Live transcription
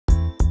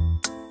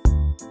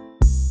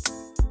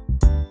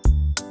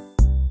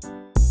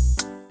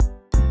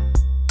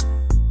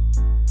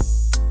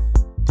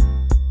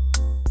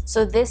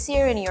So this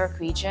year in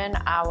York Region,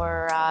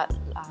 our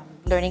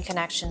Learning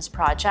Connections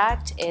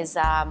project is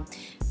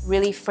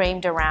really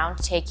framed around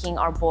taking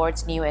our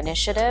board's new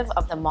initiative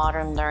of the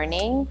modern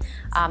learning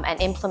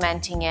and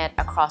implementing it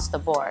across the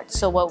board.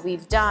 So what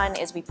we've done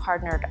is we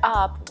partnered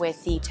up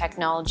with the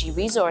technology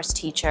resource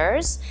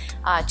teachers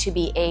to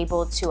be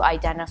able to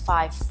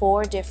identify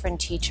 4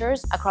 different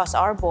teachers across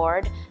our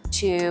board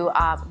to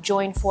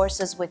join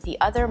forces with the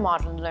other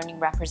modern learning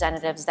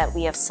representatives that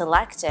we have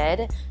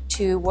selected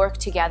to work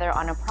together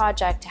on a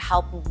project to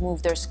help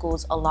move their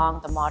schools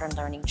along the modern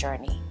learning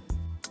journey.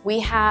 We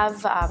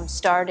have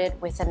started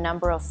with a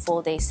number of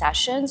full-day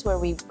sessions where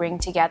we bring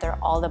together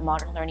all the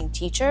modern learning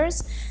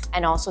teachers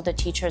and also the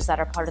teachers that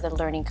are part of the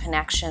Learning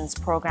Connections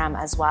program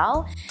as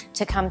well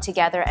to come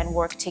together and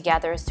work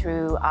together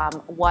through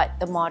what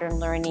the modern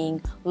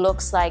learning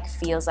looks like,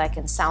 feels like,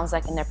 and sounds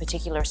like in their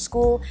particular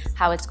school,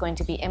 how it's going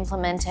to be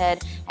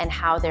implemented, and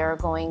how they're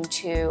going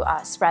to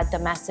spread the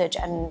message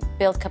and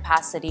build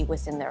capacity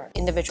within their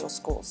individual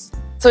schools.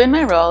 So in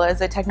my role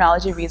as a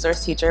technology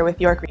resource teacher with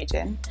York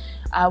Region,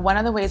 one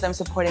of the ways I'm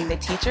supporting the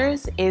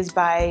teachers is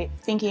by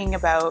thinking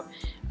about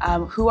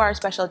who our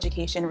special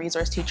education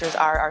resource teachers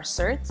are, our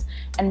CERTs,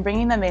 and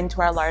bringing them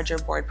into our larger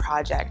board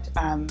project.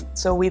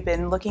 So we've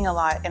been looking a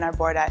lot in our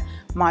board at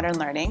modern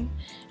learning,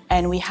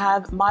 and we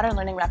have modern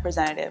learning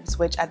representatives,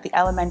 which at the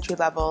elementary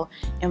level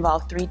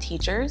involve 3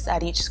 teachers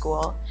at each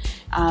school,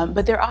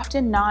 but they're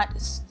often not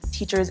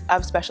teachers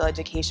of special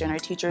education or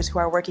teachers who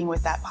are working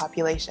with that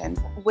population.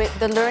 With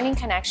the Learning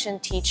Connection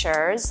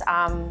teachers,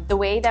 the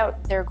way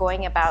that they're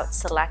going about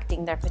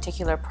selecting their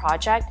particular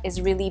project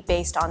is really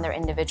based on their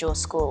individual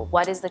school.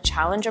 What is the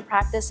challenge or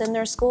practice in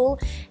their school,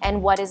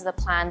 and what is the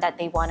plan that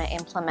they want to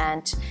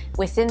implement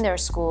within their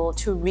school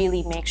to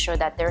really make sure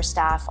that their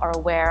staff are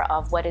aware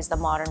of what is the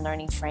modern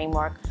learning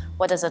framework,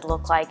 what does it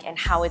look like, and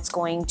how it's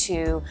going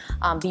to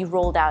be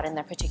rolled out in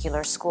their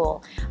particular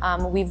school.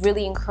 We've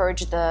really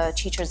encouraged the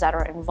teachers that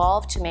are involved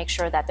to make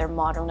sure that their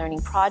modern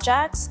learning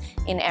projects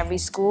in every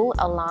school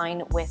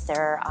align with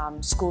their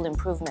school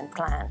improvement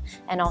plan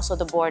and also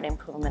the board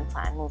improvement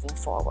plan moving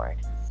forward.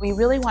 We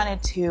really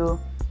wanted to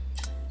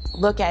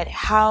look at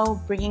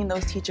how bringing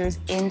those teachers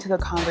into the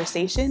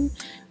conversation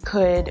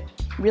could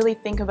really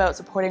think about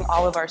supporting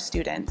all of our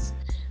students.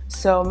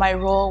 So my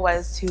role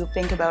was to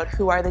think about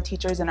who are the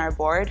teachers in our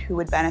board who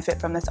would benefit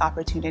from this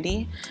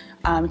opportunity,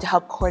 to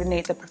help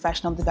coordinate the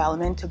professional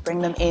development, to bring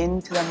them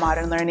into the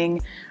modern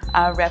learning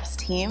reps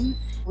team.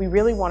 We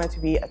really wanted to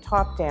be a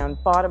top-down,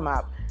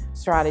 bottom-up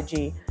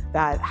strategy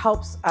that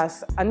helps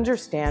us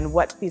understand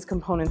what these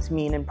components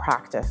mean in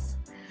practice.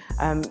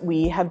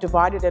 We have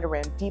divided it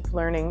around deep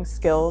learning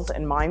skills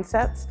and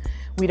mindsets.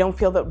 We don't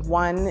feel that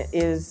one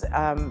is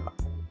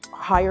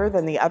higher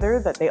than the other,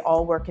 that they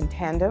all work in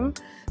tandem,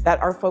 that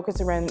our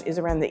focus is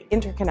around the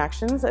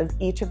interconnections of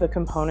each of the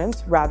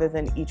components rather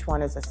than each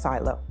one as a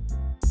silo.